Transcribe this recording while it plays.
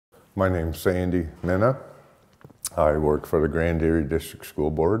My name's Sandy Minna. I work for the Grand Erie District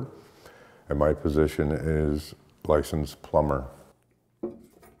School Board, and my position is licensed plumber.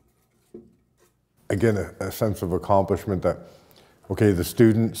 Again, a sense of accomplishment that, okay, the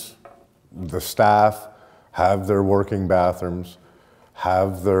students, the staff have their working bathrooms,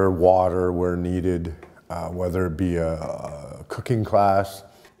 have their water where needed, whether it be a cooking class,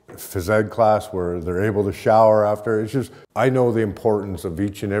 phys ed class where they're able to shower after. It's just, I know the importance of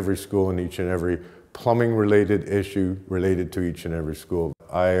each and every school and each and every plumbing related issue related to each and every school.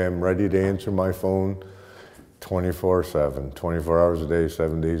 I am ready to answer my phone 24/7, 24 hours a day,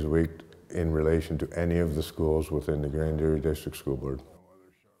 7 days a week in relation to any of the schools within the Grand Erie District School Board.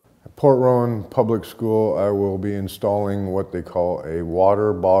 At Port Rowan Public School, I will be installing what they call a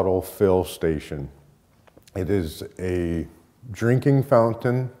water bottle fill station. It is a drinking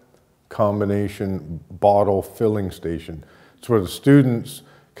fountain combination bottle filling station. It's where the students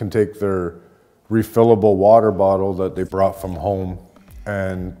can take their refillable water bottle that they brought from home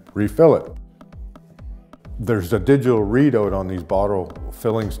and refill it. There's a digital readout on these bottle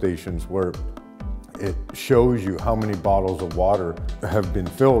filling stations where it shows you how many bottles of water have been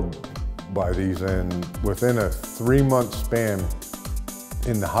filled by these, and within a 3-month span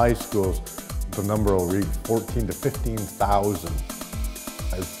in the high schools, the number will read 14 to 15,000.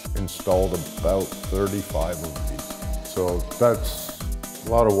 I've installed about 35 of these. So that's a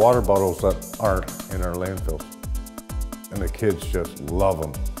lot of water bottles that aren't in our landfills. And the kids just love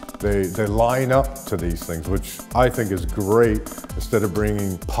them. They line up to these things, which I think is great. Instead of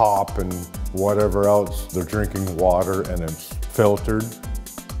bringing pop and whatever else, they're drinking water and it's filtered.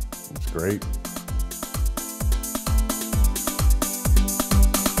 It's great.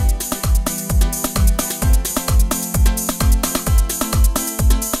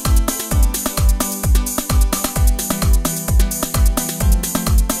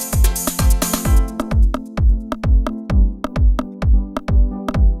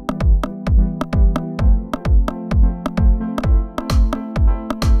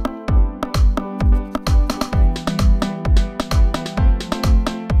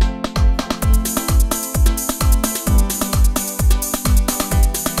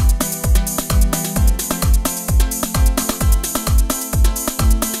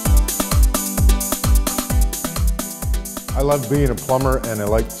 I love being a plumber, and I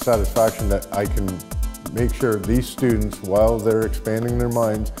like the satisfaction that I can make sure these students, while they're expanding their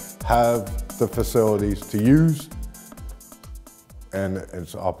minds, have the facilities to use and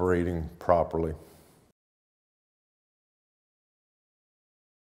it's operating properly.